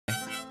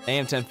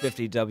AM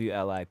 1050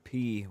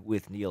 WLIP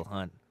with Neil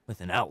Hunt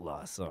with an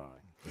outlaw song.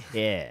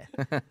 Yeah.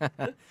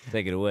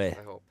 Take it away.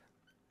 I hope.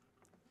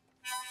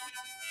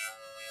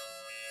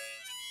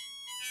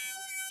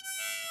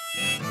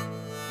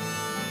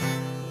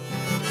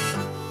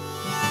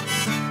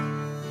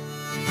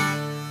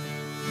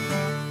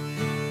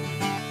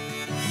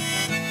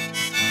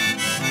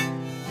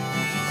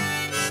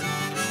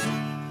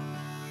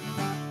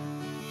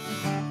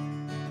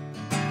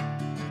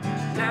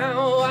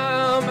 Now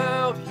I'm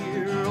out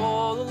here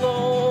all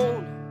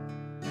alone.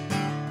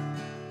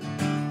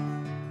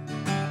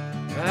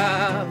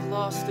 I've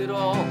lost it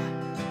all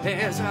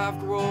as I've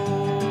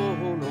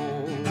grown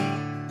old.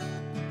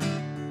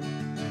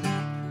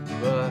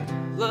 But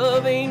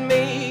love ain't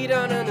made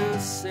on an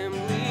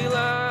assembly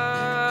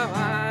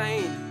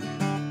line.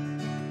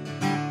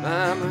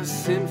 I'm a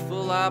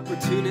sinful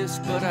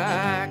opportunist, but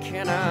I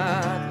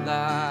cannot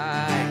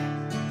lie.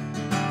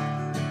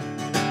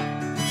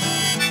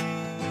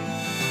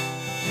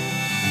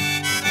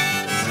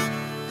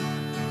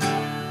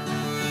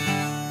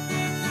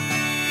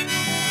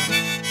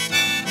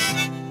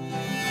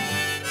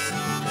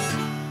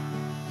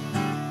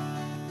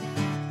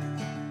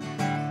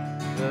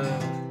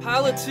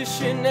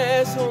 Politician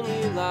has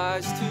only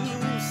lies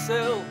to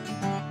sell,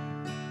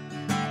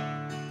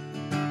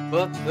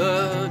 but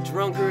the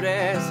drunkard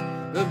has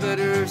a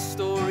better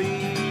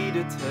story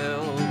to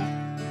tell.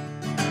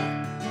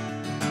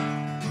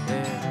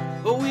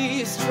 And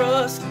always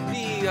trust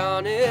the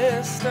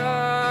honest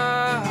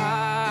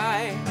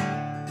eye.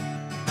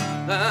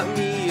 I'm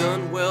the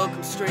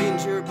unwelcome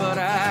stranger, but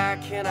I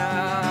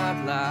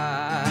cannot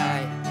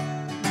lie.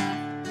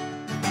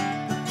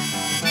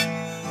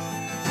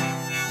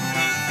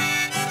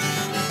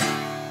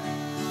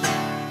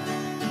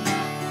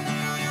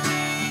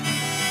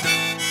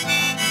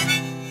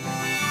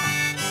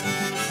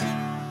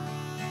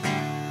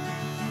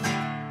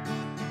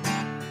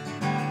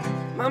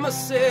 Mama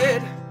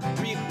said,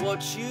 reap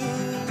what you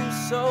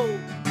sow.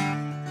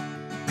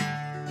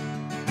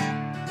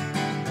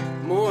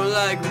 More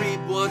like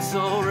reap what's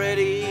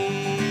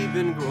already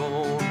been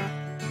grown.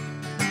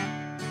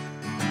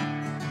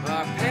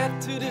 Our path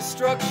to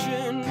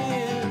destruction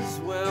is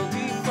well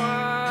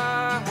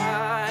defined.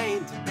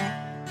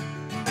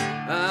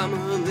 I'm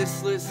a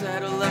listless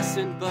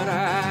adolescent, but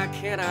I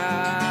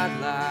cannot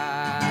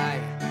lie.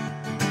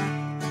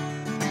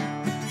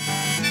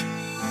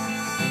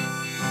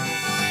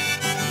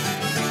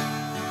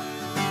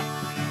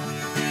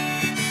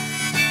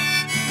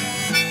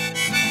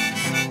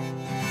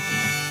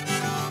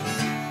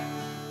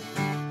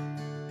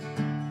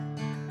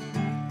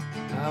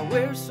 I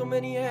wear so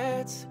many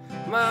hats,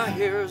 my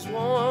hair's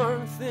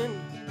worn thin.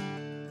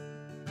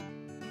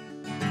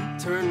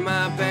 Turn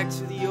my back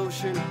to the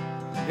ocean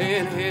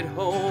and head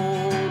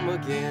home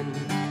again.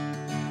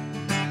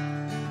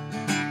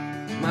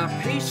 My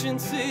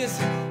patience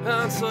is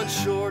on such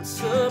short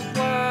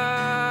supply.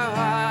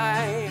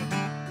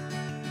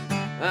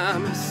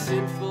 I'm a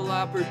sinful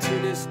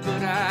opportunist,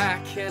 but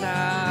I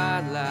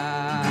cannot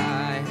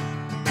lie.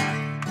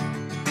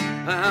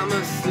 I'm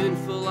a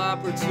sinful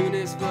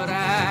opportunist, but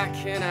I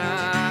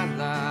cannot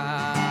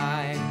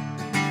lie.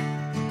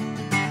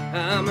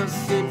 I'm a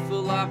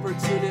sinful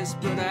opportunist,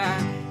 but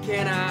I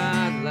cannot